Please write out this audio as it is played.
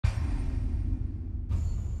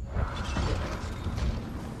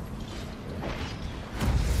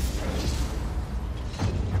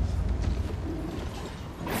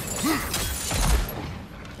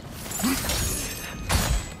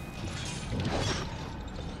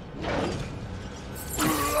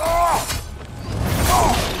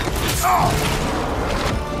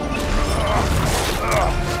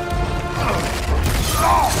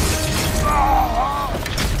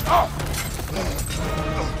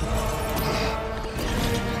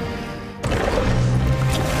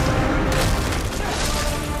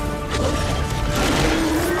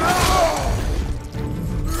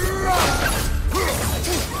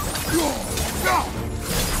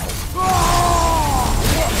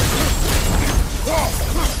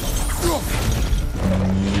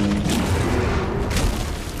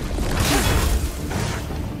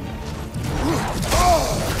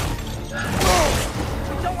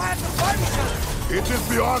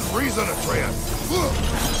beyond reason, Atreus!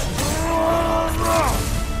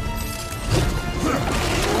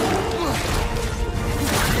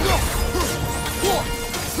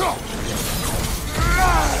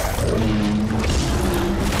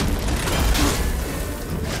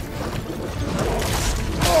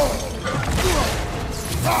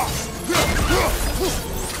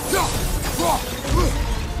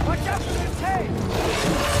 Watch out for this cave!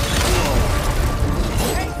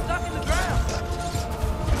 Hey, stuck in the ground!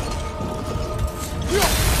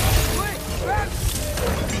 Quick, grab it!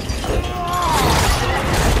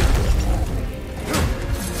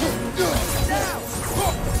 Down!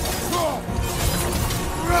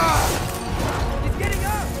 He's getting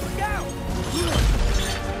up! Look out!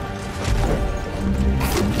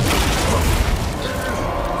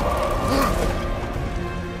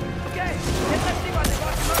 Okay, let's see what they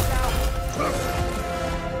got him up now.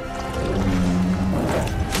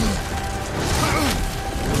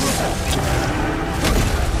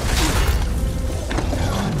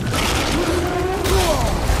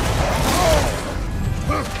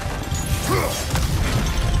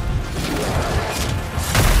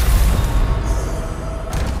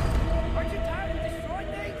 Aren't you tired of destroying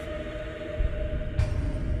things?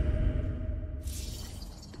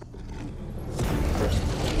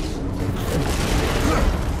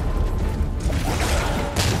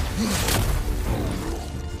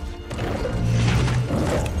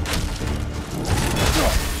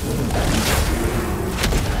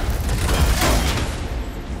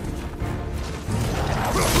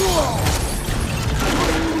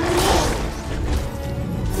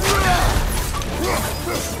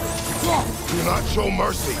 Do not show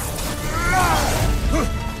mercy!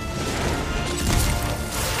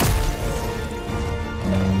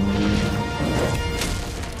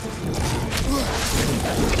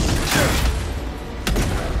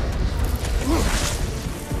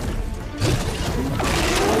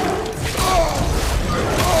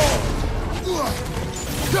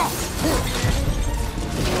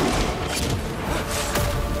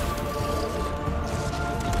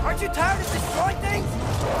 Aren't you tired of destroying things?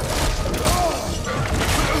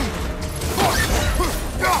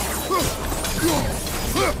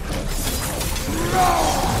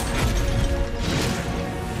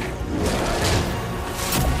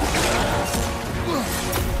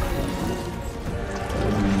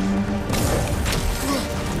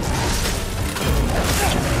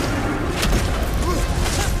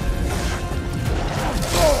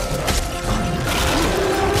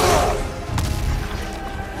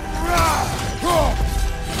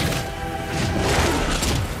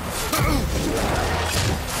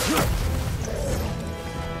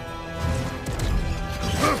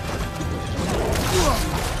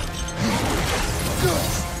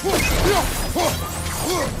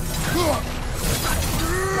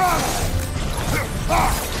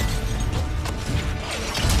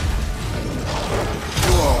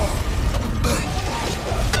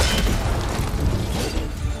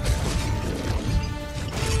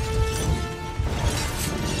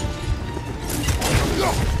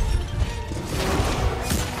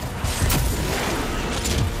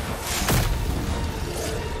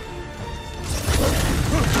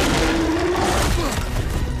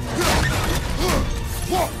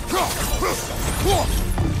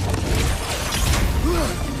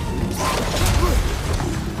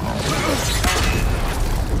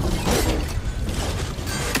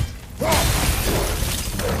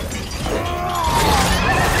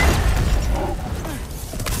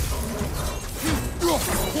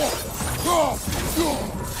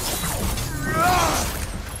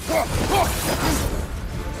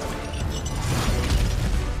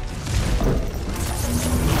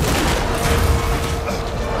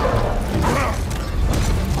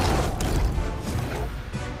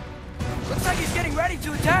 Looks like he's getting ready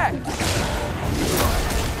to attack.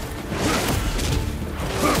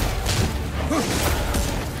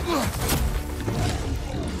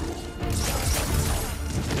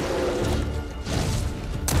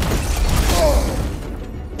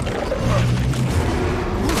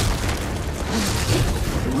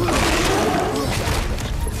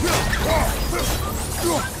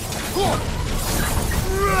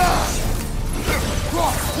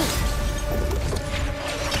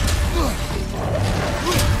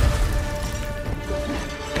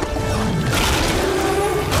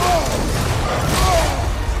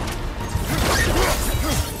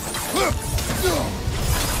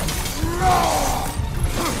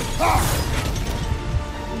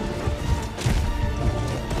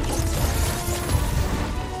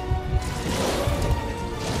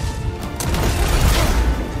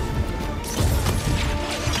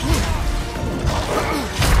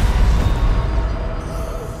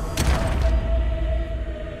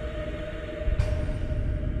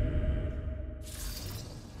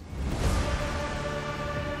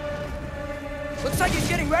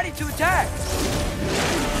 to attack!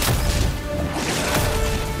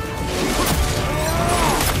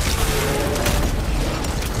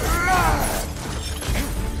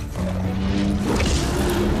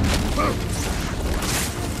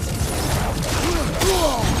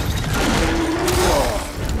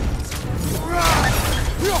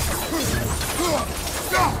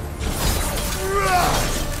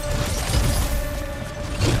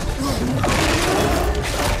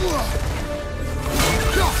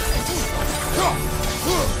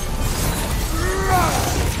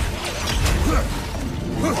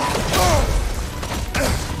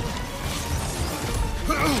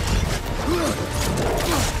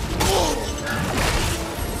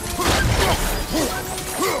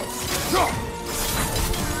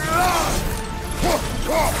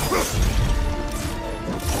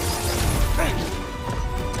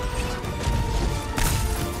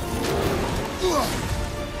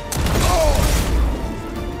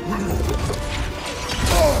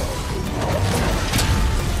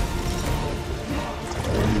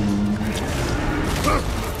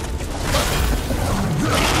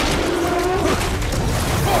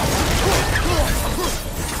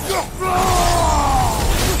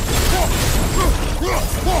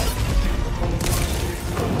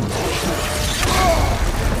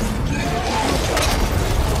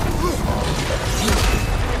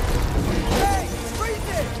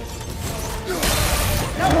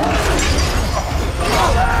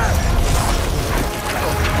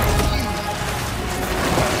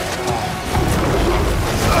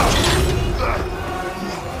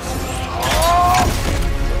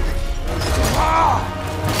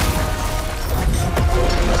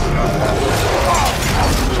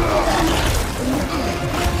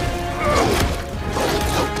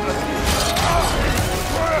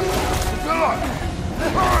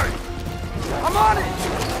 I'm on it!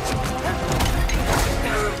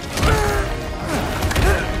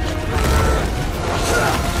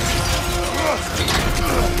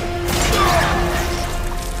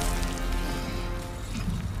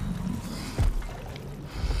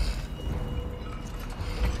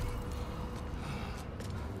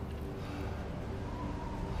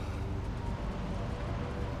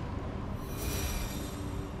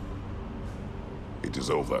 It is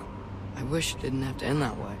over. I wish it didn't have to end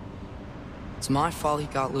that way. It's my fault he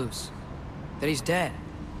got loose. That he's dead.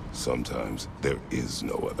 Sometimes there is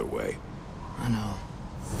no other way. I know.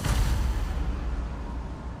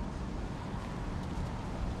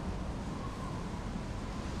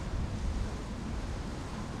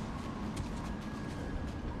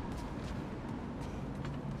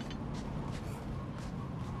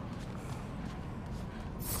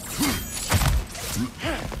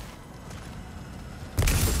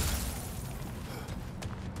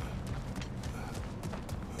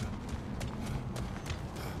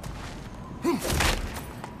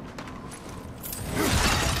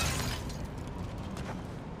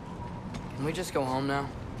 Can we just go home now?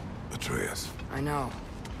 Atreus. I know.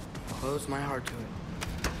 Close my heart to it.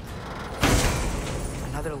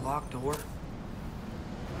 Another locked door?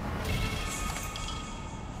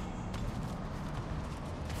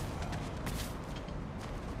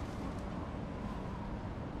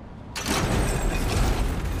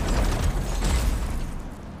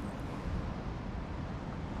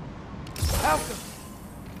 Malcolm!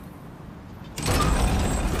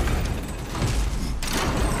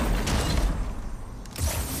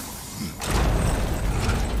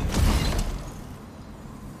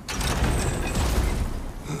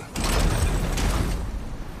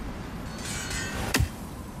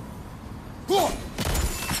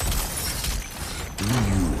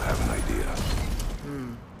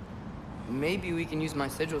 Maybe we can use my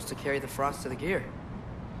sigils to carry the frost to the gear.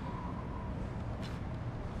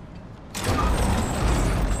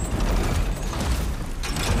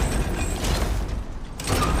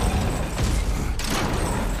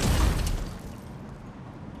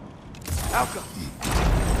 Malcolm!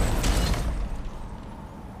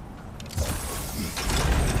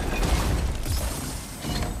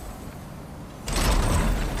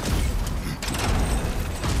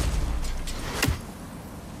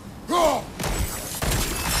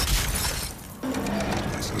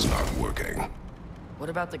 This is not working. What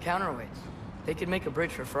about the counterweights? They could make a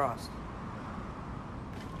bridge for Frost.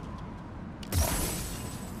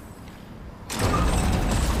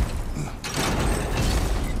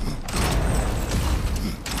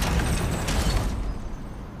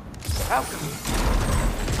 Malcolm!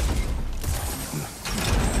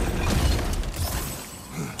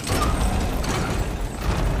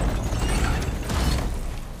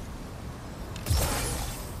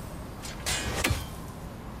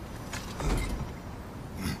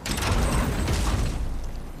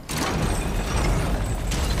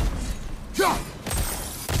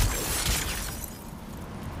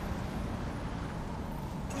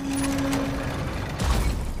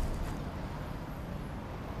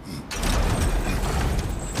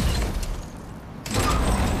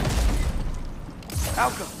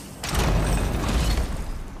 Alka!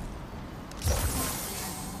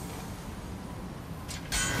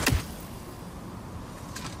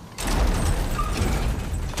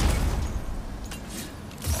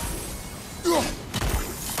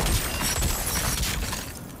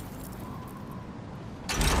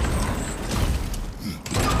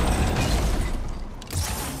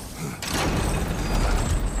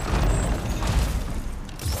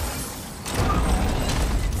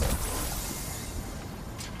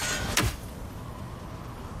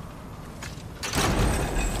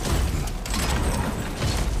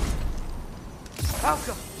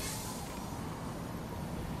 Alka!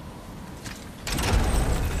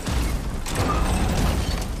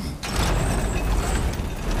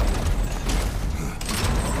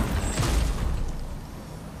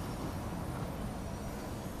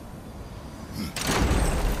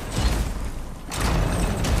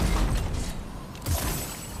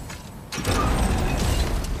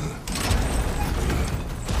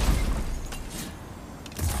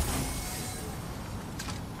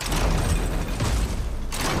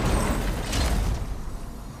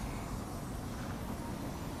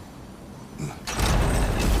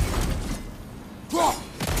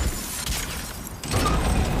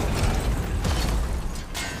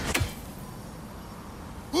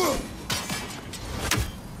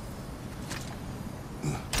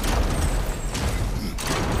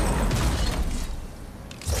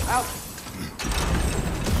 Out!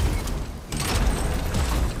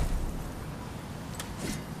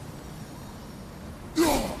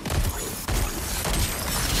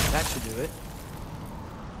 That should do it.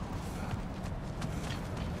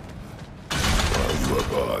 While you were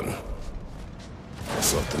gone, I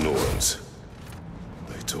sought the Norns.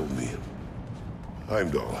 They told me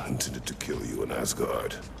Heimdall intended to kill you in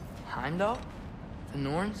Asgard. Heimdall? The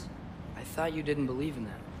Norns? I thought you didn't believe in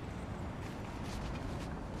that.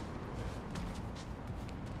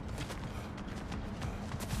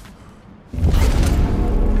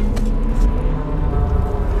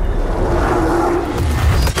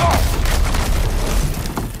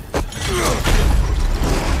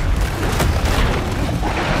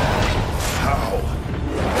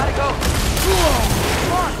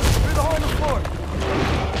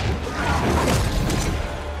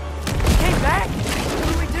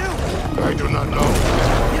 I do not know.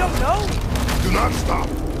 You don't know? Do not stop.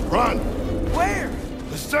 Run! Where?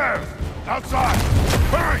 The stairs! Outside!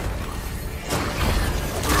 Hurry!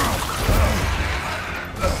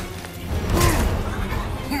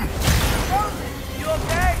 You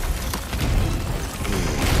okay?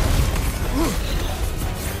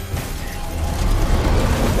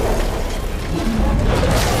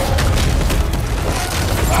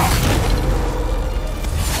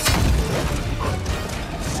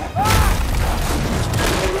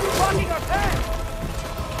 Blocking our path!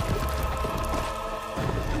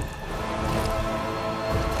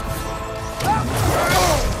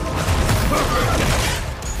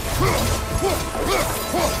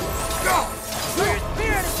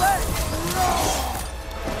 Spear in his leg!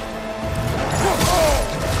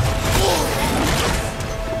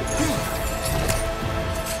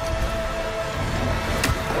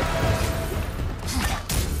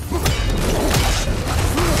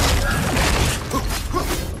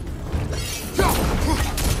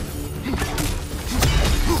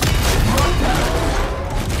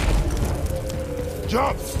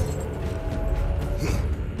 Jump!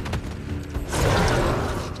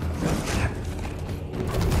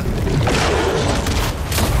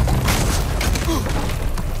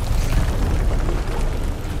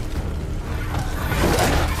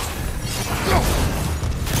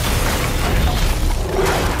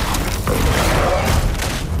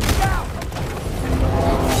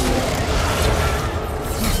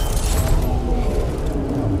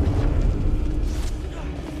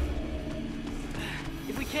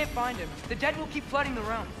 If we can't find him, the dead will keep flooding the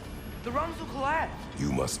realms. The realms will collapse.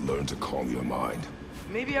 You must learn to calm your mind.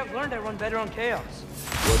 Maybe I've learned I run better on chaos.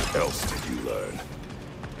 What else did you learn?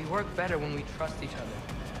 We work better when we trust each other.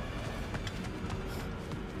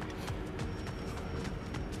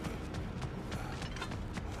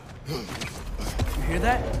 You hear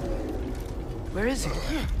that? Where is he?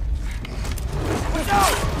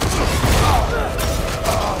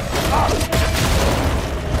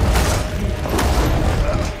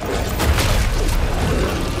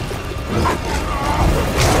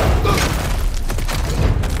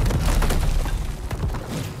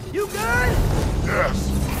 You good? Yes!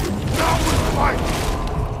 Now we fight!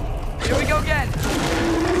 Here we go again.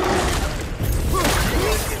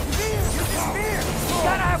 Spear!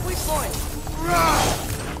 Gotta have weak points. Run!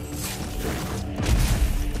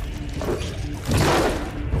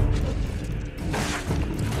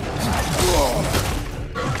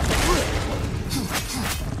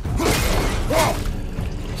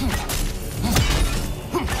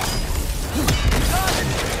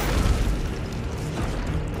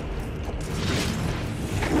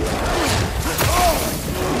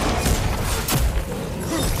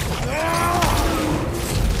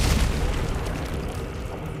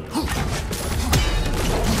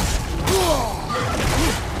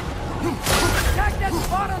 that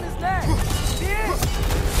spot on his neck! See it?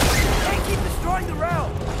 Can't keep destroying the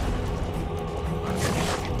realm!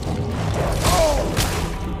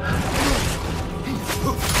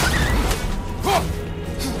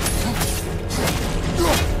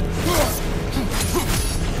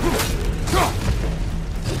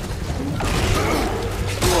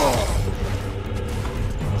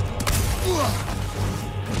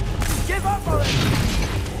 Give up already!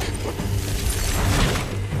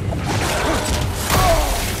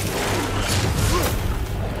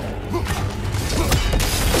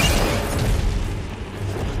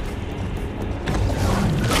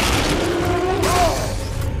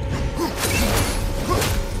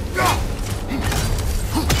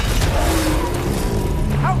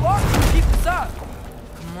 How long can you keep this up?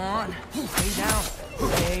 Come on. Stay down.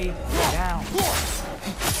 Stay down.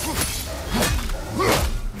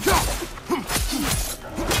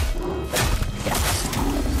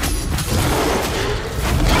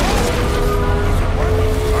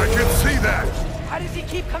 I can see that! How does he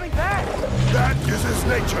keep coming back? That is his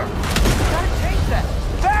nature! You gotta change that!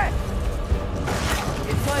 Fast!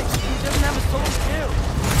 It's like he doesn't have a soul too.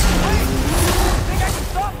 Wait! I think I can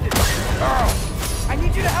stop this! How? I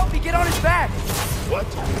need you to help me get on his back! What?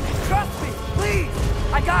 Trust me, please!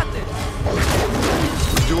 I got this!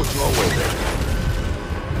 Do it your way then.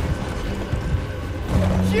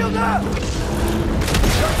 Shield up!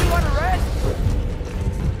 Don't you want to rest?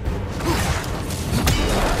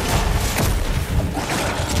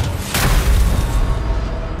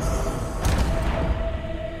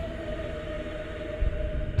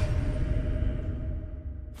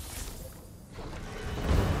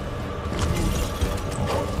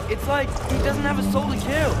 It's like he doesn't have a soul to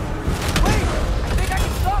kill. Wait! I think I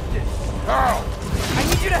can stop this! How? I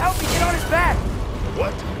need you to help me get on his back!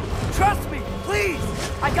 What? Trust me, please!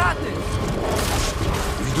 I got this!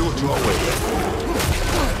 You do it your way then.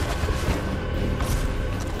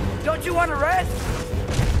 Don't you want to rest?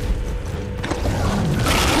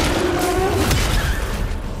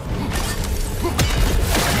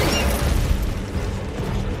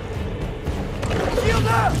 Shield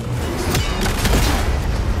up!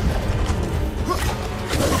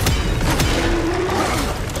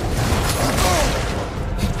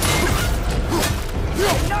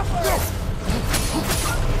 Enough of it!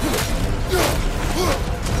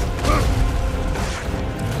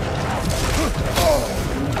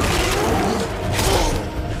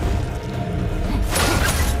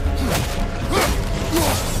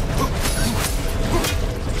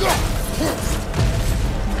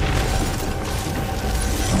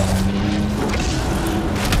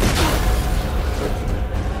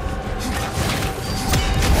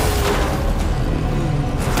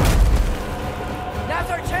 Now's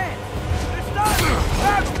our chance! They're starting!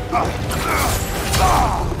 No!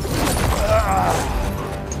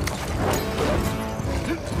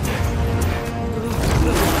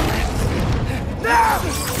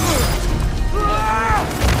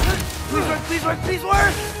 Please work, please work, please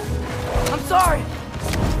work! I'm sorry!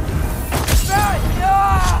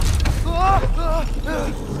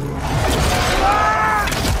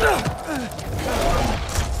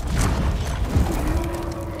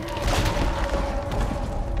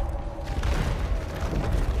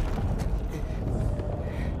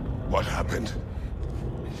 What happened?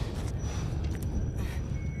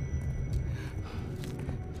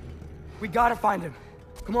 We gotta find him.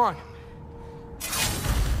 Come on.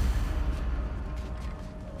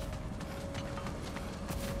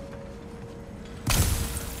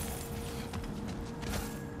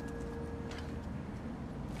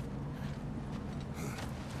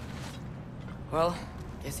 Well,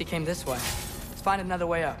 guess he came this way. Let's find another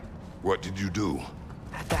way up. What did you do?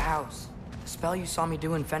 At the house. The spell you saw me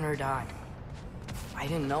do when Fenrir died. I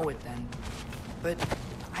didn't know it then, but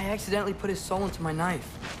I accidentally put his soul into my knife.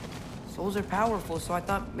 Souls are powerful, so I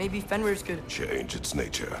thought maybe Fenrir's could... Change its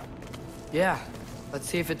nature. Yeah, let's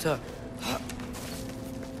see if it took.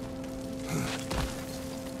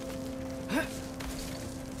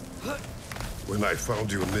 When I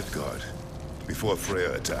found you in Midgard, before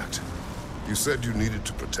Freya attacked, you said you needed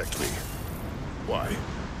to protect me. Why?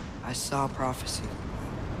 I saw a prophecy.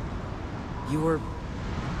 You were...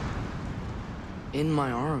 in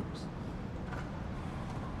my arms.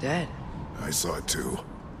 Dead. I saw it too.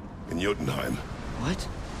 In Jotunheim. What?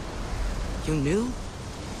 You knew?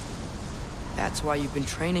 That's why you've been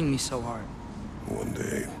training me so hard. One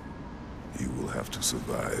day, you will have to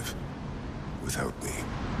survive without me.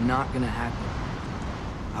 Not gonna happen.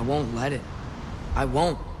 I won't let it. I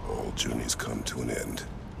won't. All journeys come to an end.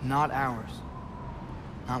 Not ours.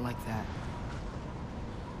 Not like that.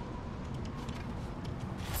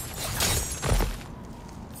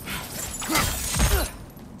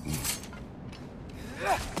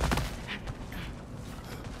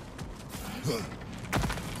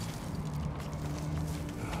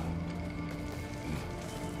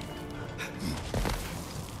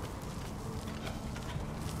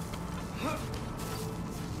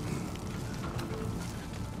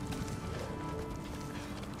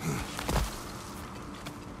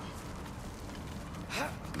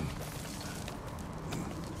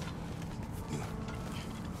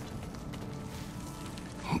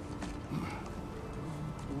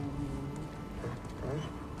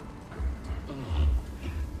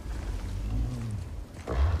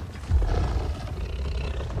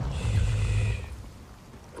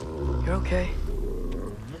 You're okay.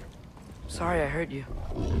 Sorry I hurt you.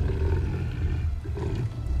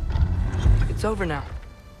 It's over now.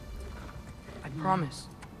 I promise.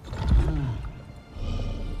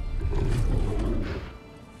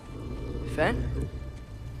 Fen?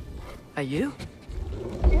 Are you?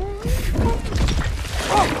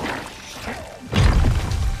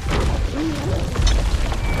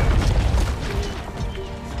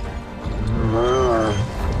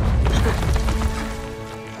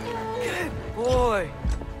 Good boy.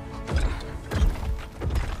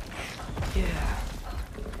 Yeah.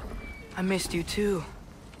 I missed you too.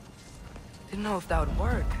 Didn't know if that would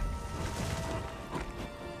work.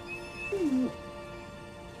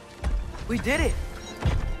 We did it!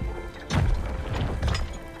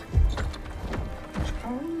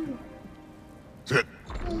 Sit.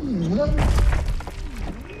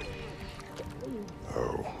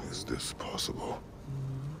 How is this possible?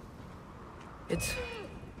 It's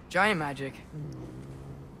giant magic.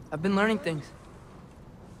 I've been learning things.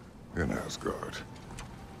 In Asgard.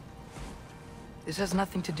 This has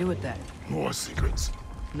nothing to do with that. More secrets.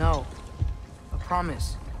 No. A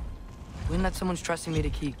promise. One that someone's trusting me to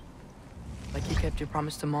keep. Like you kept your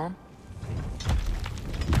promise to Mom?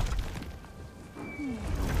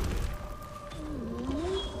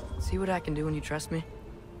 See what I can do when you trust me?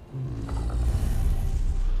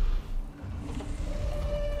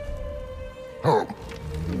 Home.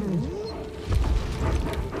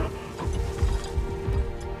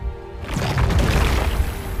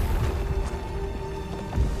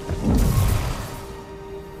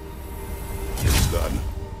 It's done.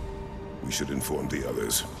 We should inform the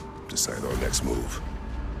others. Decide our next move.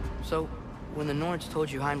 So, when the Nords told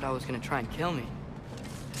you Heimdall was gonna try and kill me,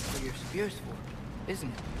 that's what your spear's for, isn't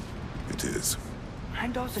it? It is.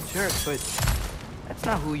 Heimdall's a jerk, but that's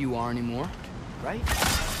not who you are anymore, right?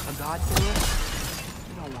 A god killer?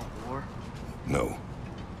 You don't want war. No.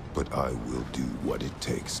 But I will do what it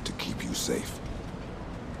takes to keep you safe.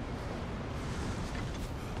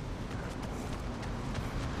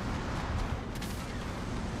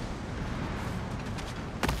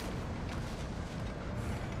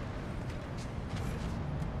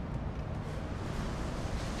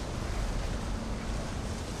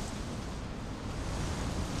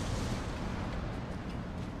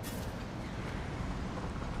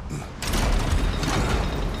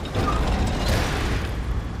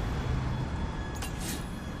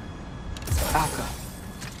 Alka.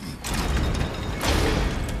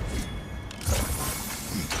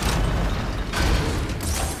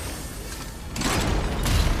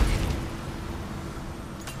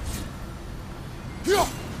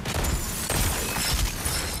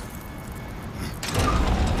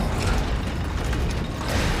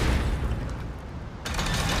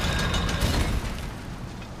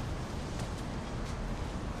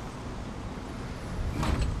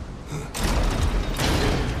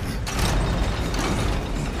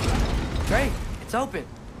 Great, it's open.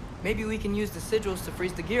 Maybe we can use the sigils to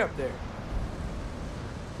freeze the gear up there.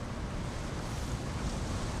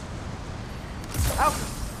 Out!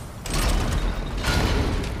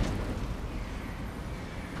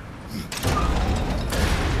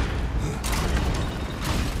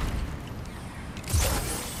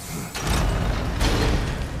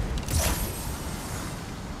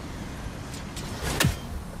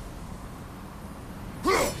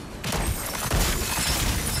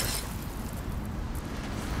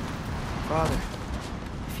 Father,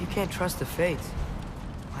 if you can't trust the fates,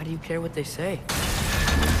 why do you care what they say?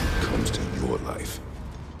 When it comes to your life,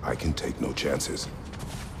 I can take no chances.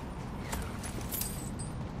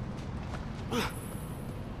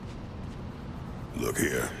 Look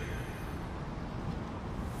here.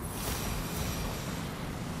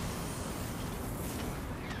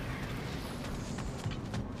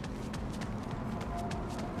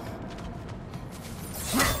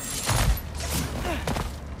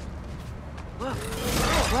 Look,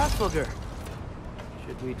 Rothfuger.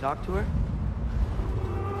 Should we talk to her?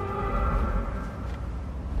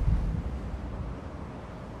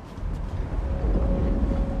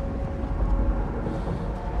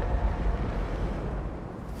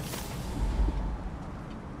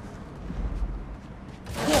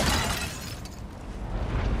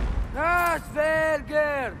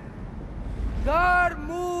 Asvelger!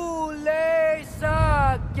 Garmulesa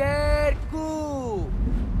Gerku!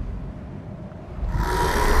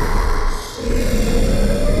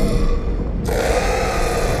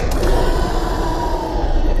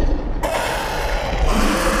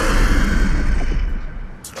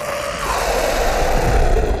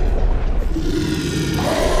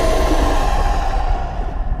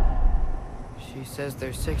 She says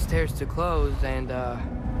there's 6 stairs to close, and,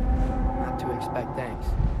 to expect thanks.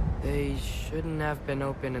 They shouldn't have been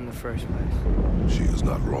open in the first place. She is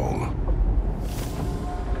not wrong.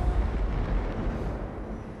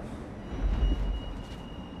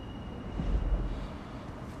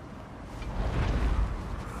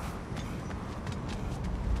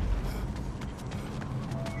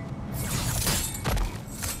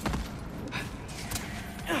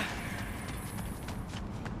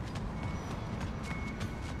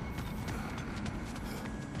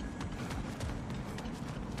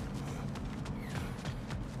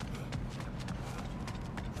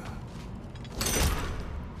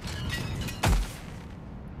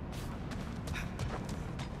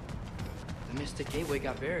 The Mystic Gateway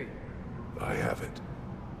got buried. I have it.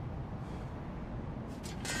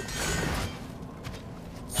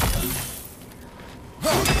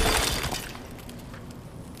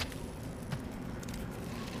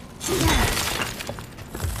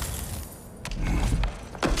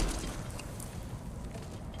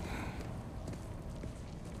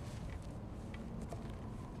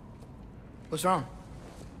 What's wrong?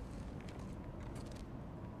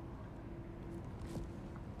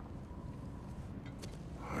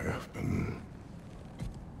 I have been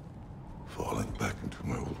falling back into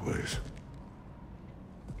my old ways.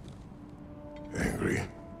 Angry.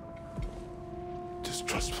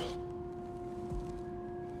 Distrustful.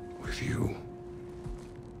 With you.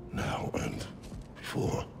 Now and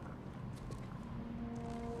before.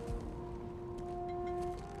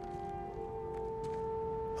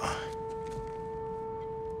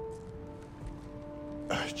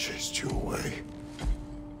 I chased you away.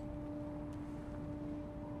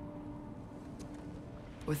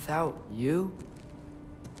 Without you,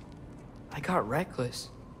 I got reckless.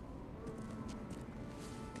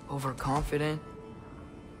 Overconfident.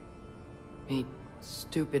 Made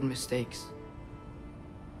stupid mistakes.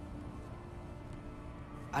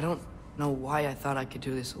 I don't know why I thought I could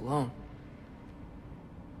do this alone.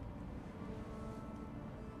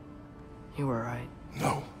 You were right.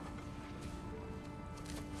 No.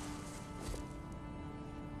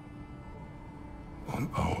 On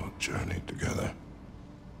our journey together,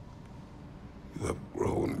 you have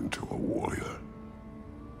grown into a warrior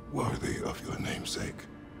worthy of your namesake.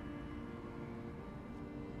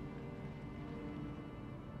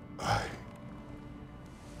 I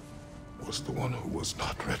was the one who was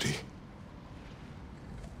not ready.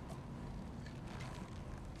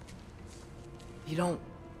 You don't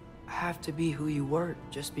have to be who you were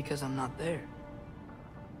just because I'm not there.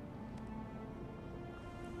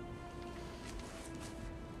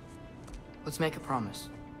 Let's make a promise.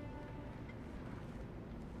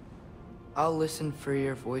 I'll listen for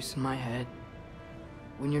your voice in my head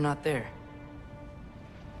when you're not there,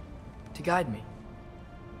 to guide me.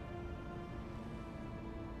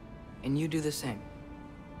 And you do the same.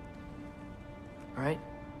 All right?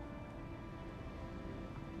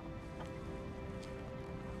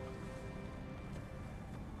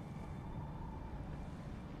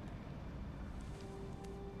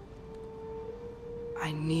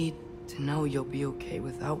 I need to know you'll be okay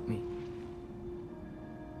without me.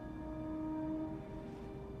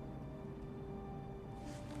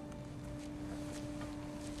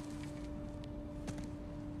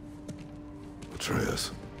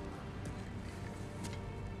 Atreus.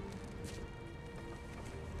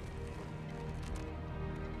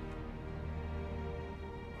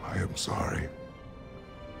 I am sorry.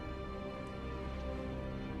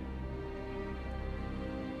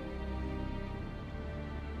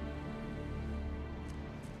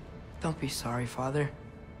 Don't be sorry, Father.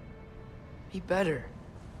 Be better.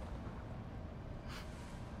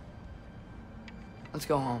 Let's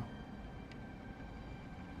go home.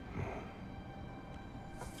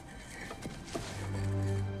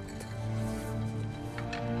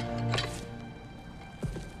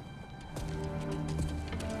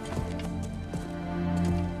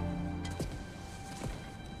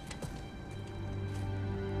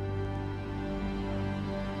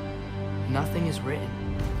 Nothing is written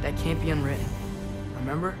that can't be unwritten.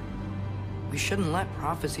 Remember? We shouldn't let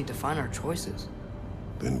prophecy define our choices.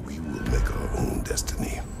 Then we will make our own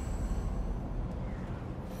destiny.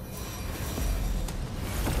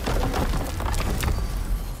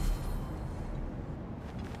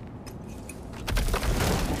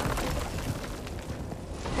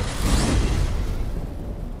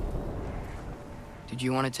 Did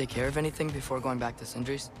you want to take care of anything before going back to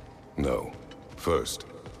Sindri's? No. First,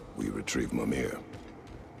 we retrieve Mimir.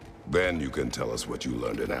 Then you can tell us what you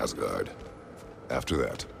learned in Asgard. After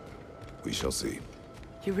that, we shall see.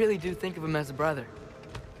 You really do think of him as a brother.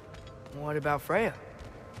 What about Freya?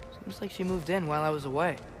 Seems like she moved in while I was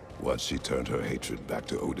away. Once she turned her hatred back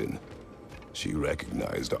to Odin, She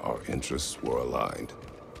recognized our interests were aligned.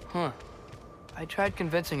 Huh. I tried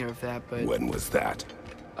convincing her of that, but... When was that?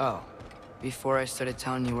 Oh. Before I started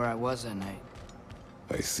telling you where I was that night.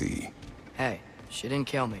 I see. Hey, she didn't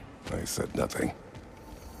kill me. I said nothing.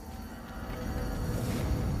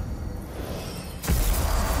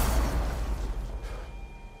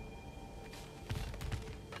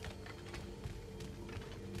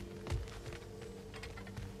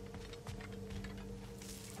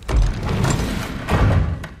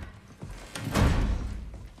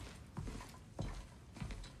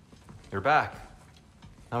 You're back.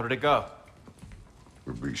 How did it go?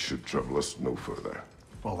 The beast should trouble us no further.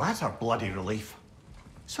 Well, that's a bloody relief.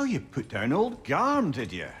 So you put down old Garm,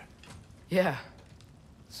 did you? Yeah.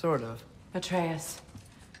 Sort of. Atreus,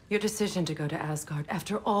 your decision to go to Asgard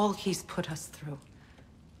after all he's put us through.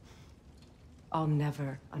 I'll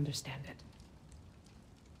never understand it.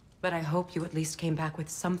 But I hope you at least came back with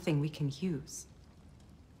something we can use.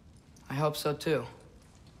 I hope so too.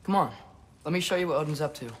 Come on, let me show you what Odin's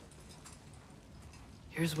up to.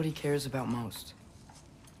 Here's what he cares about most.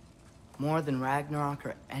 More than Ragnarok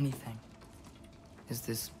or anything. Is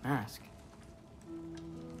this mask.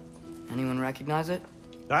 Anyone recognize it?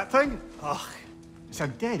 That thing? Ugh, it's a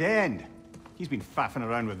dead end. He's been faffing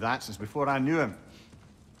around with that since before I knew him.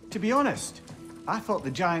 To be honest, I thought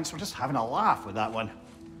the Giants were just having a laugh with that one.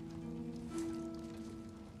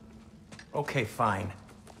 Okay, fine.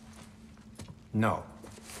 No.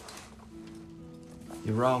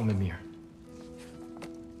 You're wrong, Mimir.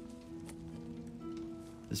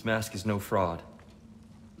 This mask is no fraud.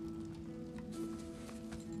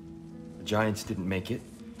 The Giants didn't make it,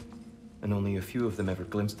 and only a few of them ever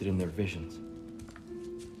glimpsed it in their visions.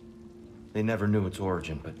 They never knew its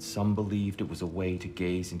origin, but some believed it was a way to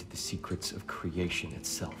gaze into the secrets of creation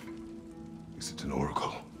itself. Is it an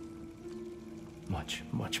oracle? Much,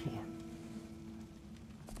 much more.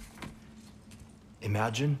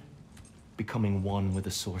 Imagine becoming one with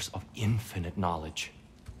a source of infinite knowledge.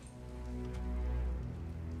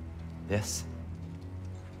 This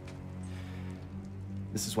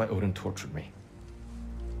is why Odin tortured me.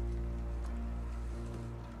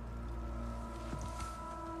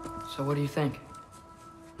 So what do you think?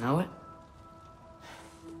 Know it?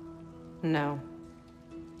 No.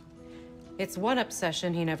 It's one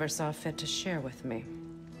obsession he never saw fit to share with me.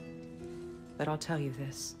 But I'll tell you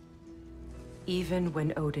this. Even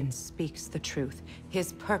when Odin speaks the truth,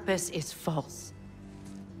 his purpose is false.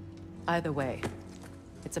 Either way,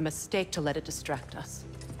 it's a mistake to let it distract us.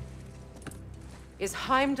 Is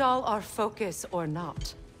Heimdall our focus or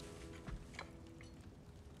not?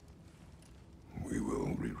 We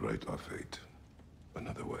will rewrite our fate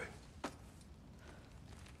another way.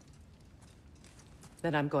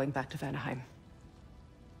 Then I'm going back to Vanaheim.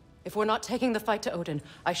 If we're not taking the fight to Odin,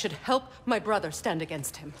 I should help my brother stand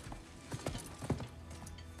against him.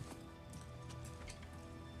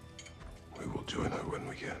 We will join her when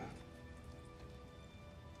we can.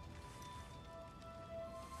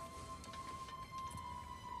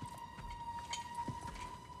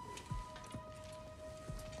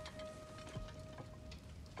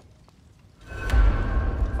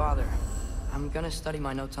 Father, I'm gonna study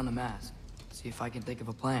my notes on the mask. See if I can think of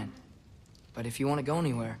a plan. But if you want to go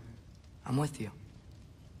anywhere, I'm with you.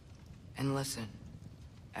 And listen,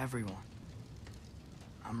 everyone.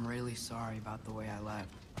 I'm really sorry about the way I left.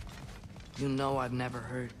 You know I've never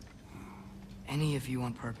hurt any of you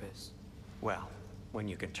on purpose. Well, when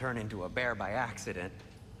you can turn into a bear by accident,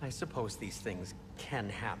 I suppose these things can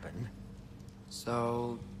happen.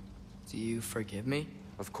 So, do you forgive me?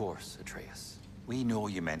 Of course, Atreus. We know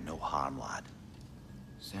you meant no harm, lad.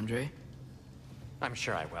 Sindri? I'm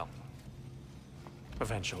sure I will.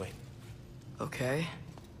 Eventually. Okay.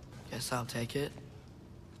 Guess I'll take it.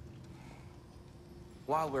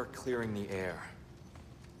 While we're clearing the air,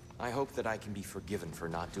 I hope that I can be forgiven for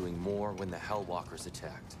not doing more when the Hellwalkers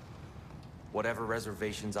attacked. Whatever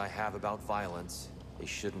reservations I have about violence, they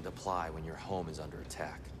shouldn't apply when your home is under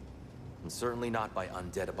attack. And certainly not by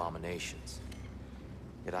undead abominations.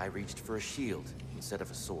 Yet I reached for a shield instead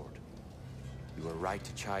of a sword. You were right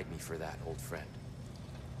to chide me for that, old friend.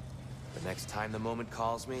 The next time the moment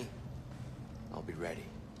calls me, I'll be ready.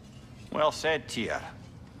 Well said, Tyr.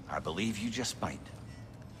 I believe you just might.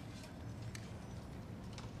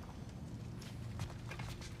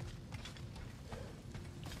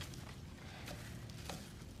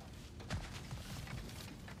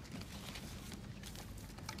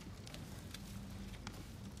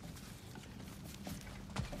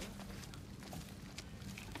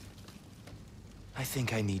 I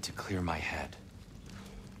think I need to clear my head.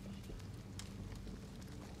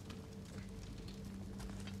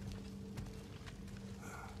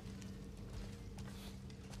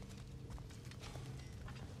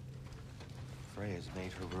 has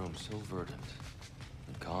made her room so verdant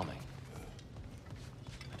and calming.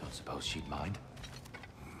 I don't suppose she'd mind.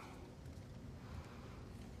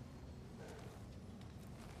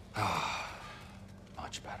 Ah,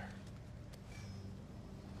 much better.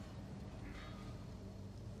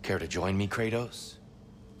 Care to join me, Kratos?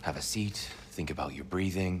 Have a seat, think about your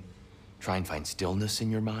breathing, try and find stillness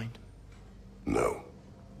in your mind? No.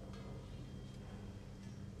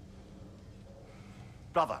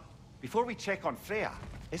 Brother, before we check on Freya,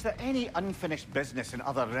 is there any unfinished business in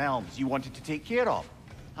other realms you wanted to take care of?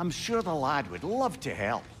 I'm sure the lad would love to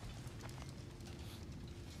help.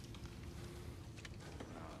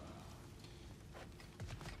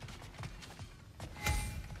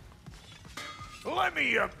 Let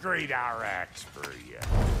me upgrade our axe for you.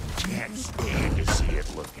 Can't stand to see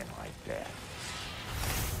it looking like that.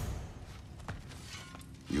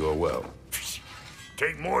 You are well.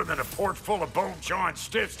 Take more than a port full of bone-chawing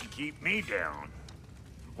stiffs to keep me down.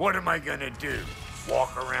 What am I gonna do?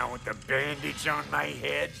 Walk around with a bandage on my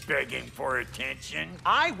head, begging for attention?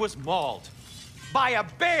 I was mauled by a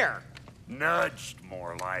bear! Nudged,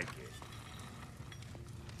 more like it.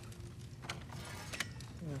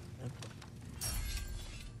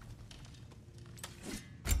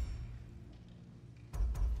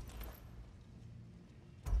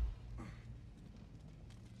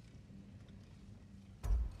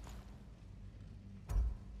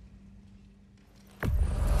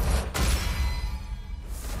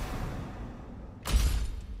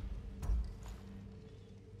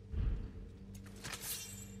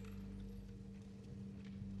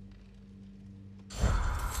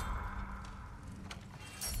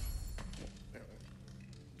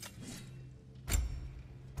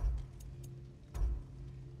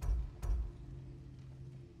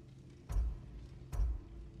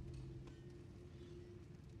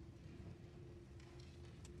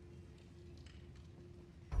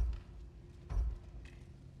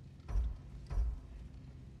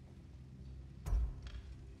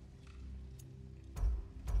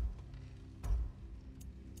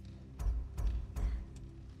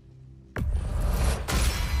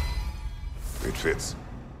 It fits.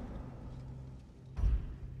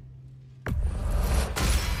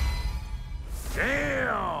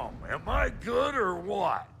 Damn! Am I good or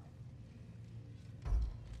what?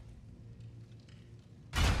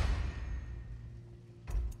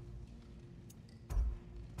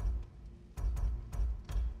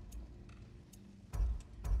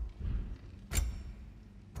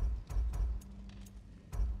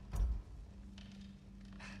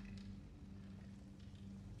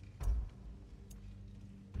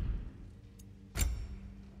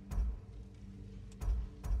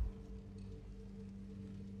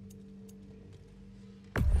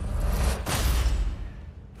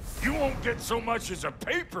 You won't get so much as a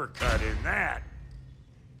paper cut in that.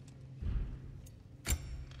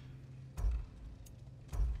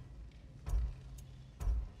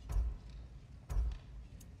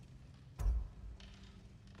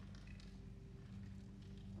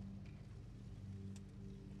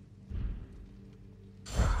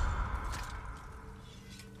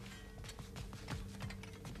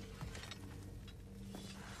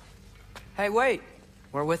 Hey, wait!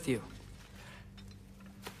 We're with you.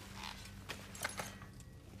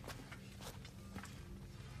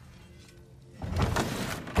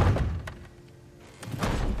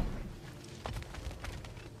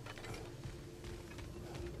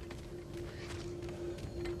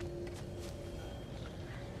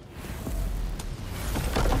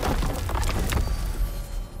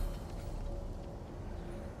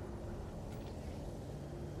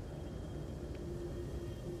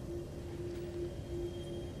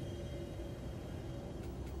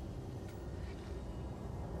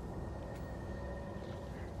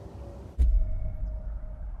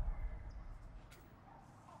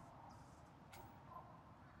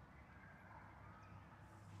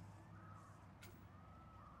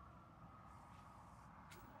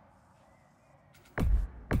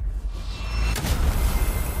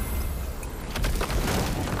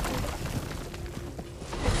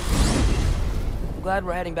 Glad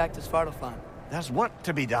we're heading back to Svartalfheim. There's work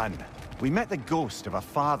to be done. We met the ghost of a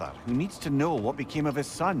father who needs to know what became of his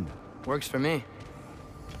son. Works for me.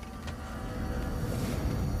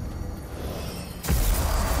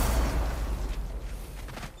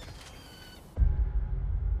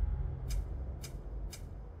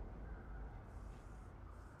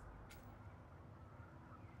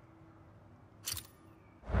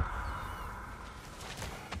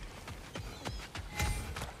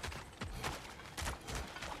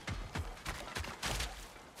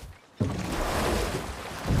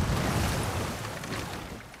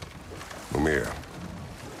 Mimir,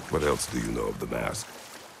 What else do you know of the mask?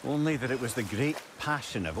 Only that it was the great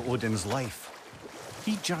passion of Odin's life.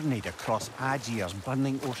 He journeyed across Aegir's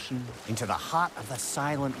burning ocean into the heart of the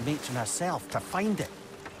silent matron herself to find it.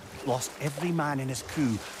 Lost every man in his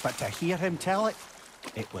crew, but to hear him tell it,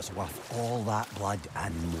 it was worth all that blood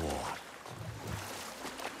and more.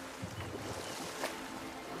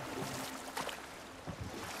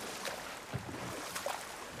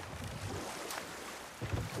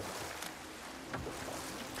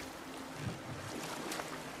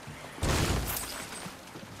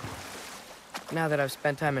 Now that I've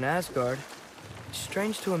spent time in Asgard, it's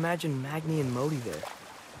strange to imagine Magni and Modi there.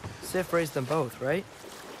 Sif raised them both, right?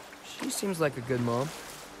 She seems like a good mom.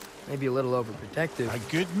 Maybe a little overprotective. A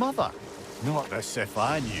good mother? Not the Sif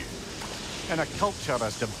I knew. In a culture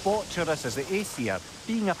as debaucherous as the Aesir,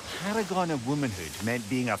 being a paragon of womanhood meant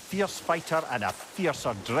being a fierce fighter and a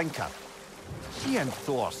fiercer drinker. She and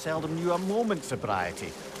Thor seldom knew a moment's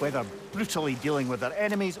sobriety, whether brutally dealing with their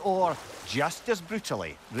enemies or, just as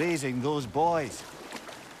brutally, raising those boys.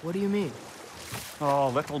 What do you mean? Oh,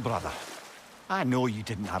 little brother. I know you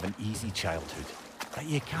didn't have an easy childhood, but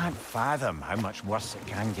you can't fathom how much worse it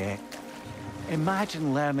can get.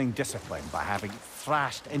 Imagine learning discipline by having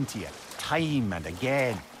thrashed into you time and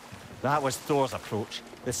again. That was Thor's approach,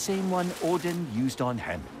 the same one Odin used on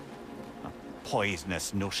him. A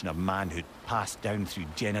poisonous notion of manhood passed down through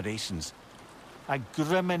generations. A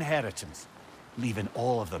grim inheritance, leaving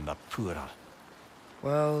all of them the poorer.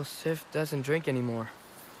 Well, Sif doesn't drink anymore.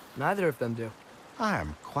 Neither of them do. I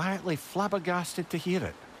am quietly flabbergasted to hear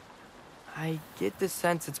it. I get the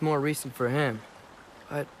sense it's more recent for him,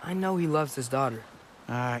 but I know he loves his daughter.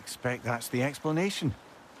 I expect that's the explanation.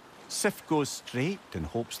 Sif goes straight and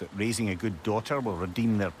hopes that raising a good daughter will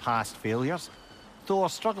redeem their past failures. Thor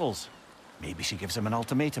struggles. Maybe she gives him an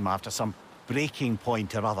ultimatum after some breaking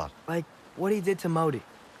point or other. Like what he did to Modi,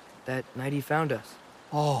 that night he found us.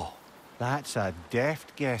 Oh, that's a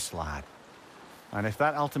deft guess, lad. And if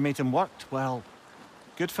that ultimatum worked, well,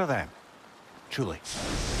 good for them. Truly.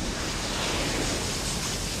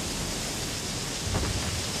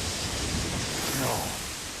 No.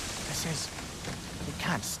 This is... It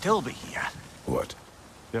can't still be here. What?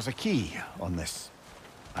 There's a key on this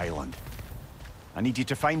island. I need you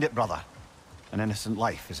to find it, brother. An innocent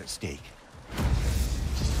life is at stake.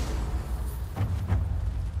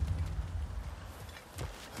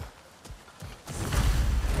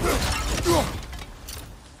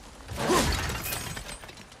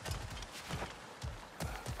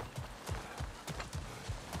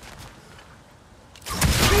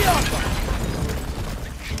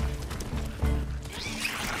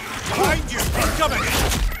 Behind you! Incoming!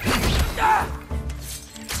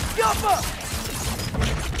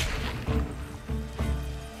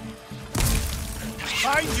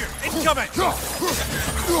 Behind you! Incoming!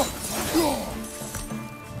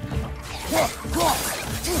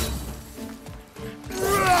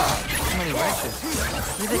 How many wrenches?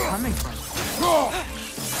 Where are they coming from?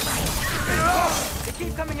 They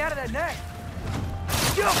keep coming out of that neck!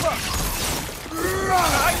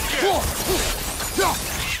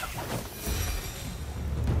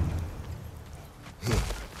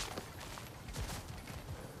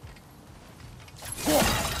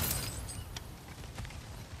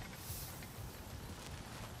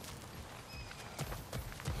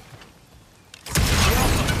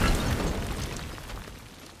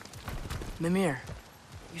 Mimir,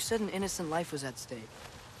 you said an innocent life was at stake.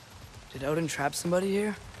 Did Odin trap somebody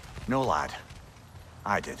here? No, lad.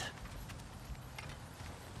 I did.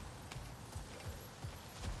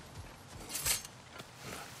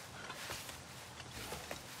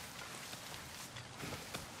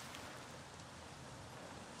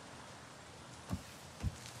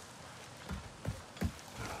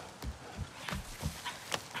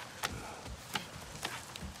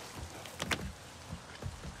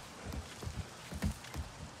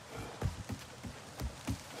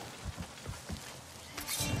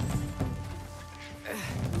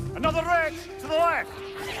 Another wreck! To the left!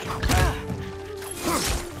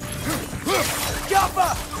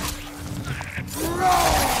 Jumper!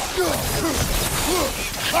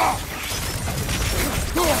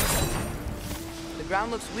 The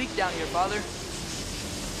ground looks weak down here, Father.